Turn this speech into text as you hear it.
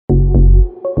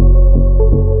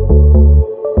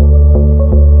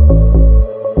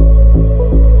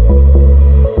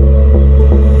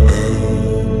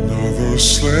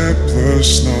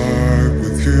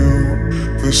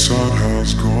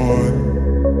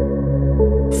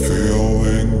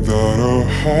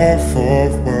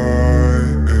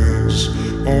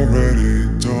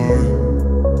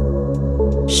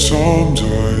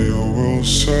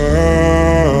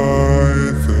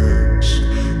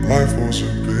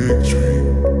big dream.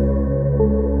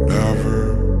 Never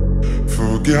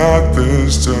forget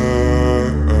these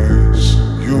days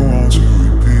you want to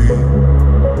repeat.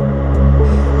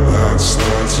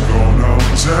 Let's go now,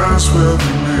 dance with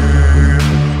me.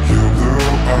 Your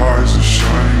blue eyes are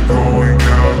shining, going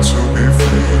out to be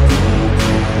free. Go,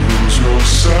 lose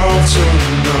yourself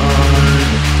tonight.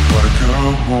 Like a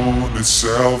moon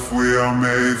itself, we are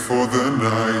made for the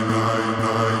night, night,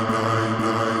 night, night, night,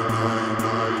 night, night,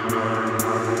 night, night.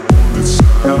 It's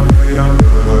like we are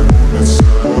made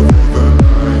for the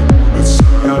night. It's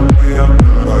like we are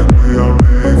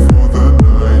made for the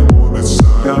night. It's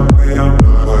like we are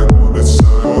like it's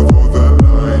for the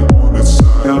night. It's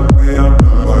like we are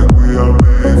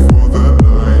made for the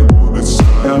night. It's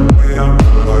like we are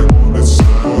like it's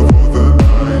for the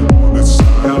night. It's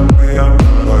like we are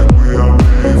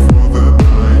made for the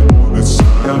night. It's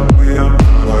like we are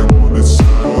like it's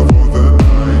for the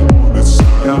night. It's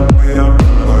like we are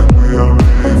made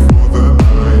for the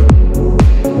night.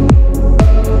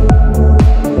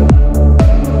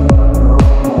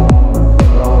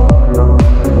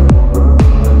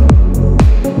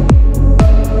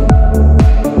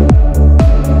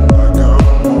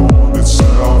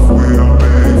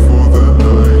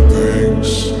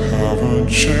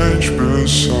 Change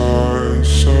besides,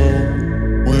 so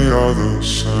we are the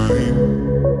same.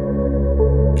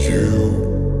 You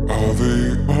are the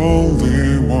only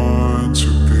one to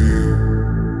be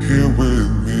here with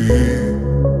me.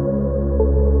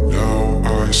 Now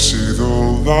I see the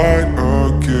light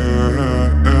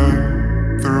again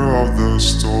throughout the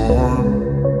storm.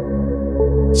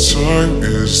 Time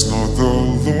is not the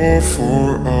law for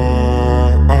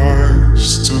us,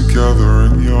 together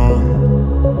and young.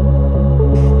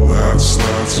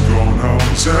 Let's go now,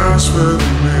 dance with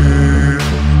me.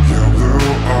 Your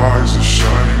blue eyes are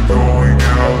shining, going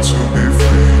out to be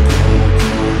free. Go,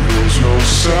 lose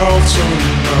yourself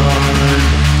tonight.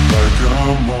 Like a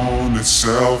moon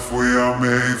itself, we are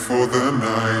made for the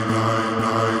night, night,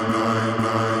 night, night.